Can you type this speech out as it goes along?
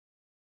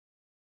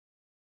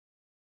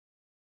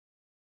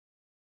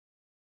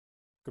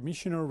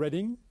Commissioner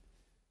Reding,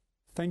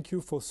 thank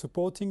you for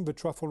supporting the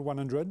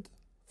Truffle100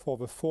 for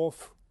the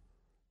 4th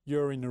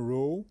year in a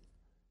row.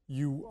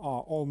 You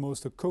are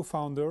almost a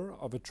co-founder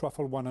of the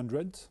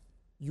Truffle100.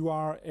 You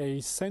are a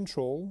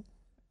central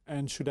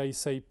and, should I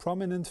say,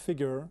 prominent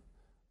figure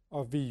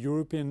of the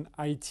European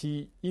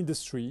IT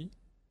industry.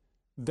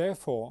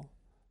 Therefore,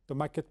 the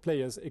market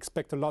players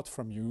expect a lot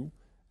from you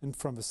and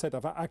from the set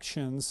of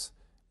actions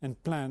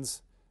and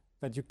plans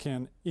that you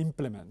can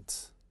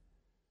implement.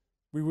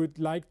 We would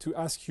like to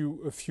ask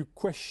you a few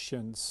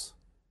questions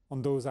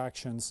on those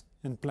actions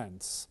and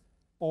plans.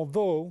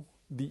 Although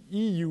the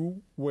EU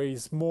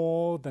weighs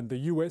more than the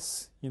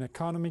US in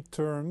economic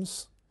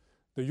terms,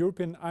 the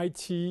European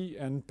IT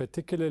and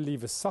particularly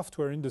the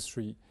software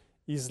industry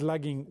is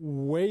lagging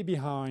way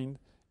behind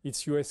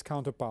its US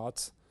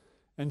counterparts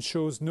and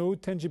shows no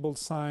tangible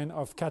sign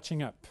of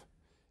catching up.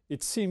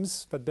 It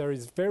seems that there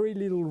is very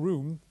little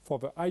room for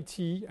the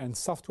IT and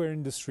software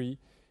industry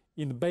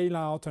in the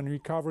bailout and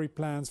recovery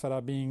plans that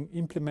are being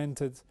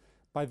implemented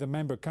by the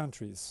member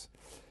countries.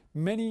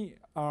 Many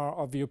are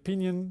of the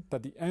opinion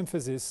that the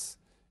emphasis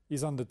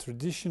is on the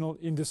traditional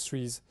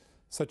industries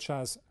such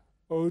as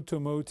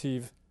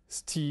automotive,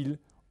 steel,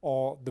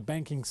 or the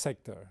banking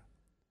sector.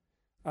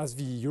 As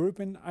the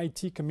European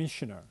IT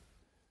Commissioner,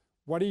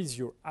 what is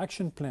your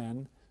action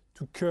plan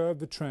to curb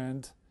the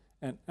trend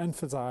and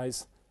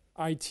emphasize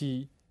IT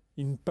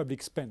in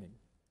public spending?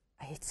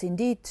 It's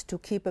indeed to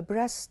keep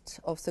abreast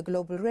of the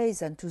global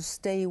race and to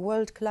stay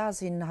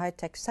world-class in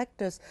high-tech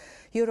sectors.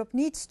 Europe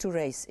needs to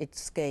raise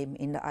its game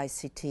in the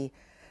ICT,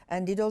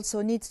 and it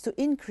also needs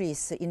to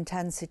increase the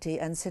intensity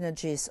and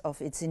synergies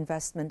of its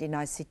investment in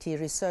ICT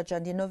research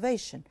and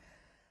innovation.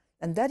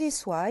 And that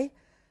is why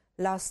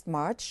last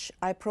March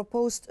I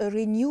proposed a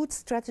renewed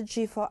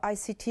strategy for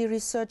ICT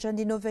research and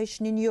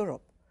innovation in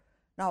Europe.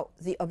 Now,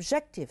 the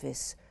objective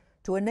is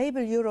to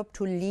enable Europe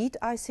to lead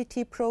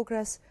ICT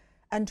progress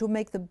and to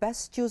make the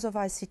best use of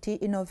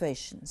ICT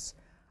innovations.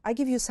 I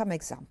give you some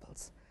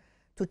examples.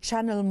 To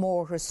channel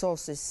more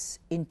resources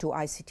into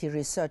ICT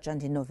research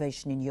and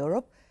innovation in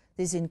Europe.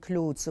 This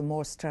includes a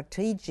more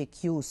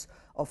strategic use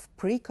of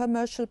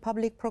pre-commercial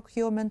public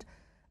procurement,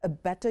 a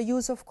better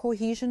use of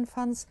cohesion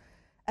funds,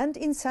 and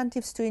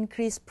incentives to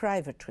increase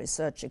private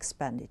research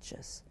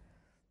expenditures.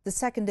 The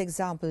second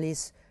example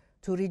is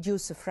to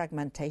reduce the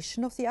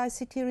fragmentation of the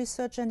ICT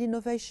research and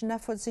innovation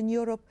efforts in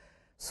Europe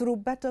through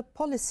better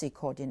policy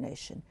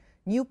coordination,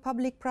 new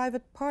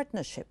public-private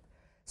partnership.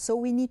 So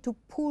we need to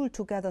pool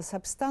together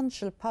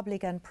substantial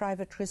public and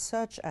private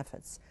research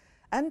efforts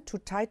and to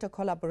tighter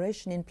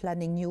collaboration in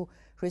planning new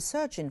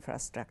research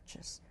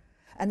infrastructures.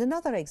 And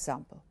another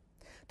example,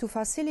 to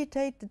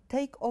facilitate the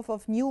take-off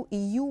of new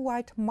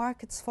EU-wide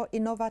markets for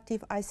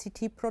innovative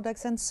ICT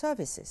products and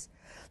services.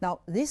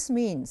 Now, this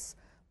means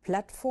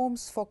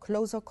platforms for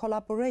closer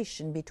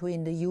collaboration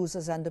between the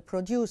users and the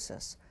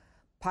producers,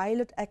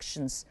 pilot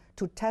actions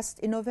to test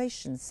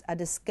innovations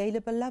at a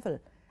scalable level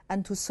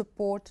and to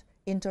support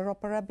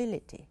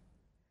interoperability.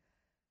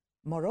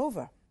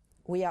 Moreover,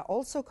 we are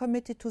also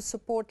committed to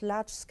support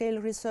large-scale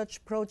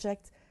research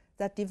projects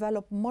that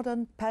develop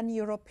modern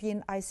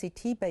pan-European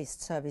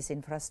ICT-based service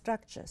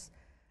infrastructures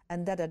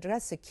and that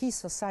address a key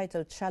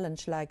societal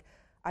challenge like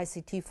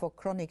ICT for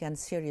chronic and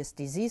serious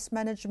disease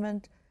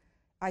management,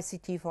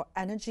 ICT for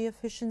energy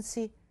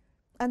efficiency,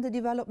 and the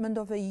development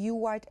of a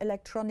EU-wide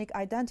electronic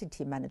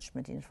identity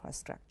management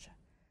infrastructure.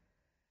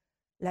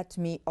 Let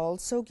me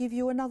also give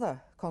you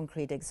another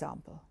concrete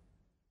example.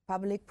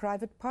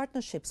 Public-private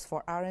partnerships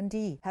for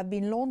R&D have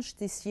been launched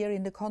this year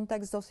in the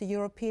context of the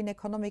European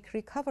Economic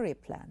Recovery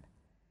Plan.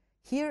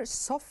 Here,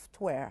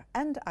 software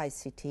and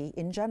ICT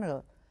in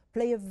general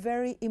play a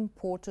very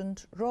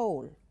important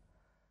role.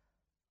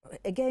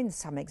 Again,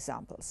 some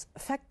examples.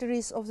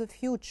 Factories of the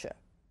future,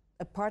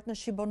 a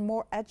partnership on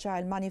more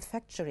agile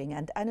manufacturing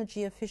and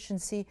energy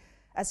efficiency,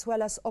 as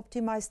well as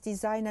optimized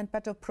design and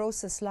better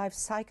process life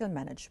cycle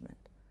management.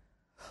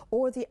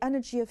 Or the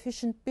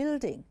energy-efficient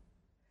building,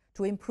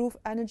 to improve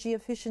energy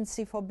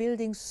efficiency for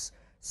buildings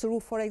through,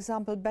 for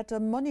example, better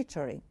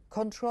monitoring,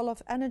 control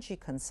of energy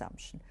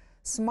consumption,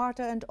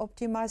 smarter and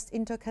optimized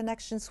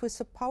interconnections with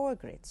the power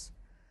grids.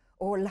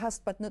 Or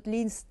last but not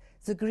least,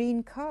 the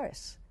green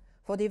cars,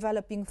 for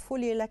developing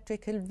fully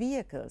electrical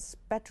vehicles,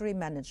 battery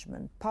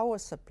management, power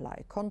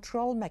supply,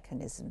 control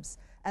mechanisms,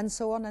 and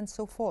so on and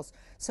so forth.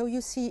 So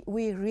you see,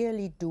 we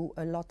really do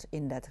a lot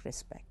in that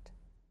respect.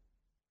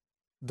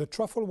 The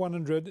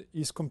Truffle100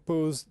 is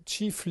composed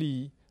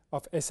chiefly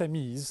of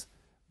SMEs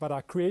that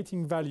are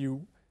creating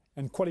value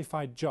and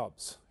qualified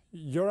jobs.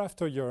 Year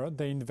after year,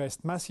 they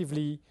invest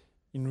massively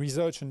in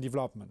research and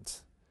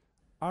development.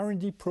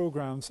 R&D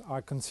programs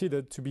are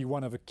considered to be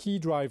one of the key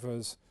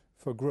drivers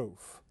for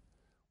growth.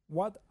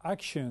 What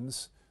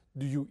actions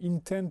do you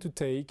intend to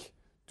take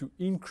to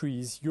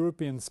increase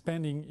European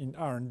spending in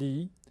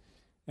R&D?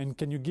 And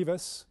can you give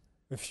us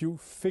a few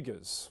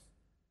figures?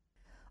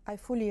 I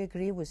fully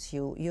agree with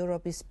you.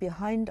 Europe is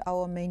behind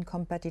our main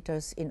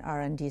competitors in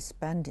R&D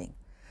spending.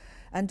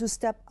 And to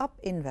step up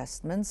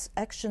investments,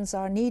 actions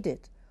are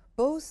needed,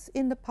 both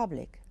in the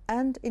public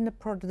and in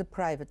the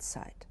private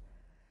side.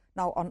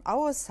 Now, on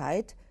our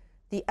side,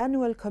 the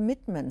annual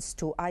commitments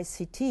to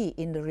ICT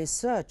in the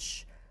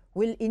research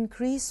will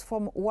increase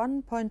from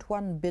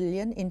 1.1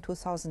 billion in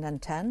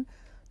 2010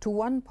 to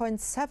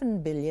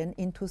 1.7 billion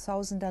in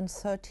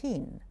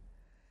 2013.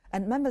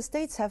 And member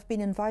states have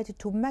been invited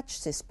to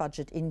match this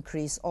budget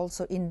increase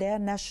also in their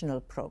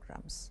national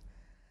programs.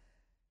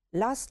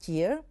 Last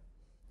year,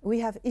 we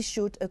have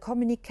issued a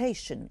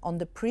communication on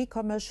the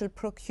pre-commercial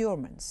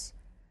procurements,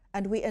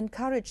 and we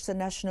encourage the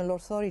national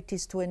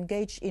authorities to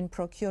engage in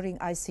procuring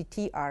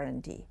ICT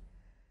R&D.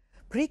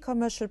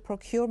 Pre-commercial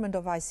procurement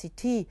of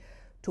ICT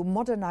to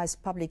modernize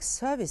public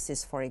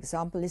services, for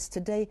example, is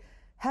today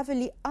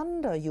heavily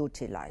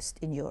underutilized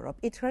in Europe.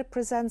 It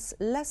represents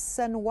less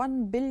than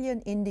 1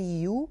 billion in the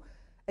EU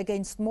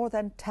against more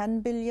than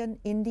 10 billion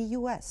in the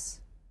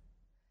US.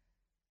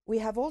 We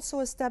have also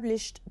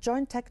established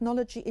joint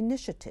technology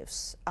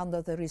initiatives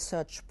under the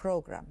research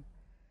program.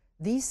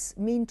 These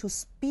mean to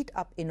speed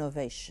up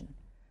innovation,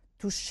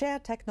 to share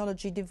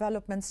technology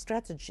development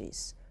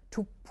strategies,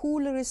 to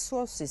pool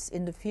resources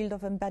in the field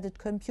of embedded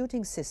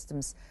computing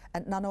systems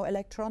and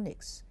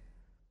nanoelectronics.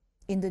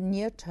 In the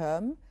near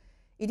term,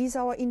 it is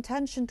our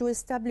intention to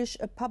establish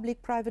a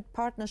public-private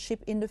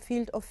partnership in the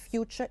field of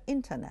future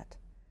Internet.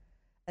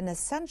 An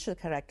essential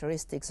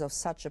characteristic of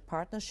such a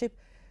partnership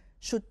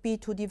should be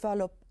to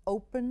develop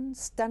open,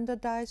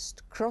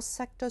 standardized,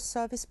 cross-sector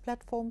service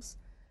platforms,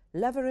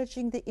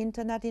 leveraging the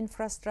Internet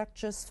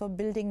infrastructures for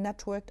building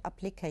networked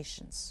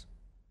applications.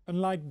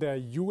 Unlike their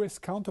US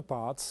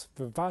counterparts,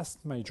 the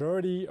vast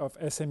majority of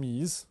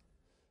SMEs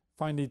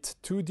find it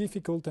too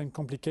difficult and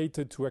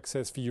complicated to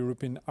access the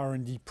European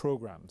R&D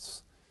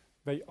programs.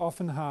 They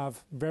often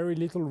have very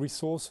little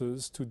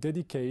resources to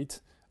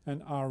dedicate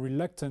and are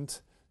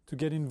reluctant to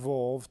get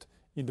involved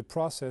in the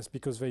process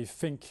because they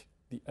think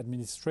the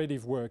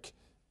administrative work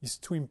is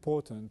too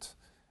important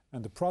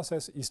and the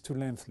process is too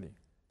lengthy,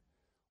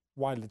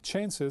 while the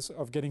chances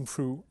of getting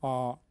through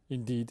are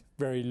indeed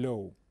very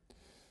low.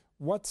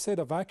 What set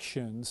of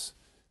actions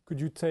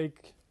could you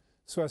take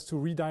so as to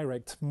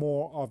redirect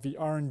more of the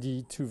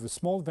R&D to the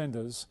small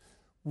vendors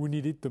who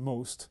need it the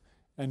most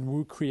and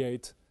who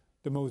create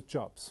the most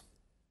jobs?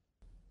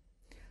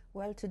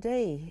 Well,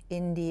 today,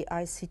 in the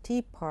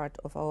ICT part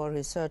of our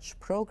research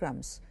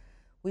programs,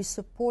 we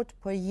support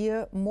per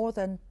year more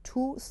than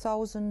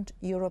 2,000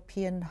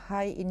 European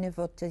high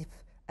innovative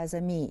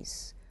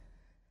SMEs.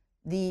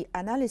 The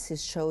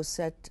analysis shows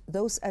that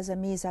those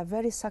SMEs are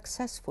very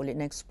successful in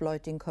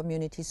exploiting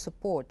community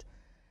support,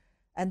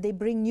 and they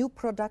bring new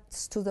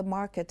products to the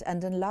market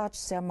and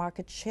enlarge their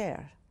market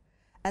share.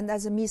 And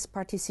SMEs'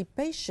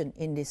 participation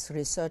in this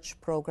research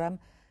program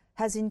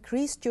has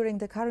increased during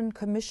the current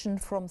Commission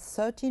from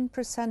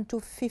 13% to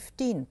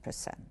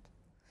 15%.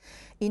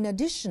 In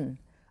addition,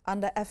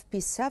 under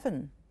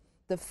FP7,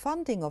 the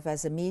funding of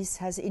SMEs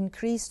has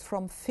increased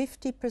from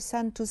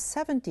 50% to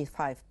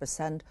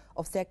 75%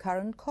 of their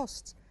current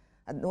costs.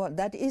 And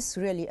that is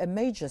really a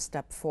major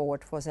step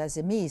forward for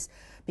SMEs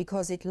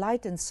because it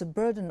lightens the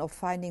burden of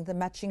finding the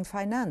matching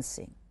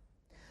financing.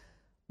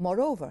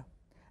 Moreover,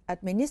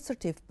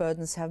 administrative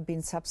burdens have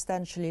been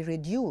substantially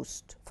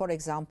reduced. For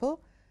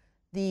example,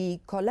 the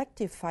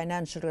collective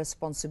financial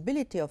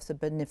responsibility of the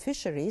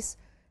beneficiaries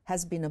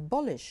has been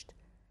abolished,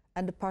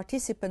 and the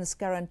Participants'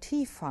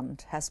 Guarantee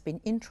Fund has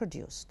been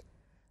introduced.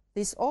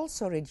 This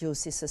also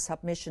reduces the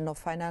submission of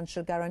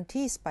financial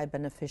guarantees by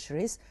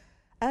beneficiaries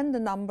and the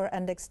number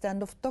and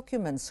extent of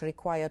documents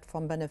required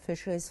from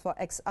beneficiaries for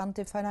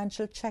ex-ante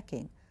financial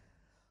checking.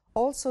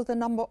 Also, the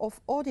number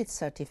of audit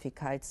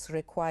certificates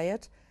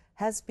required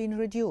has been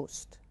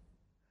reduced.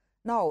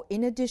 Now,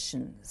 in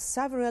addition,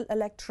 several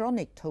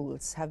electronic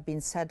tools have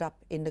been set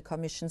up in the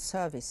Commission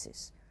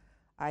services.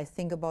 I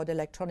think about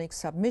electronic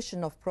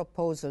submission of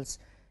proposals,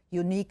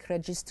 unique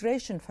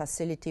registration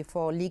facility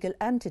for legal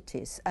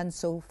entities, and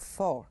so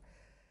forth.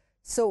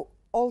 So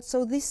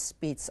also this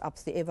speeds up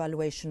the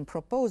evaluation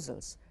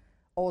proposals,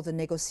 or the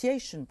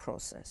negotiation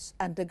process,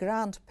 and the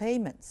grant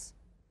payments.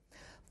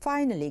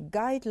 Finally,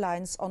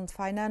 guidelines on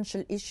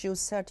financial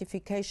issues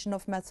certification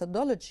of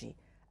methodology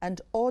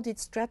and audit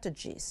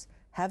strategies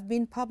have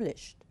been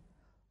published,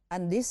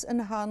 and this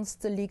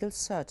enhanced the legal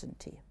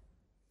certainty.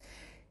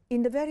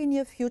 In the very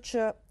near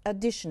future,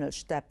 additional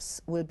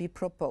steps will be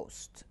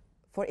proposed.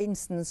 For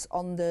instance,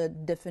 on the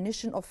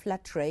definition of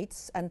flat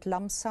rates and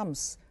lump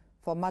sums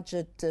for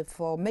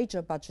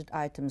major budget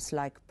items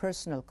like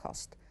personnel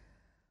cost.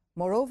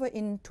 Moreover,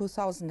 in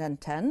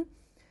 2010,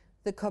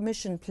 the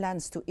Commission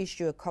plans to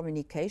issue a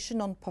communication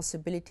on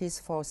possibilities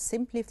for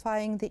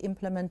simplifying the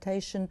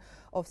implementation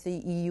of the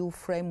EU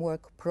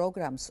framework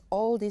programs.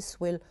 All this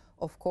will,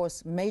 of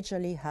course,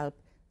 majorly help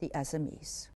the SMEs.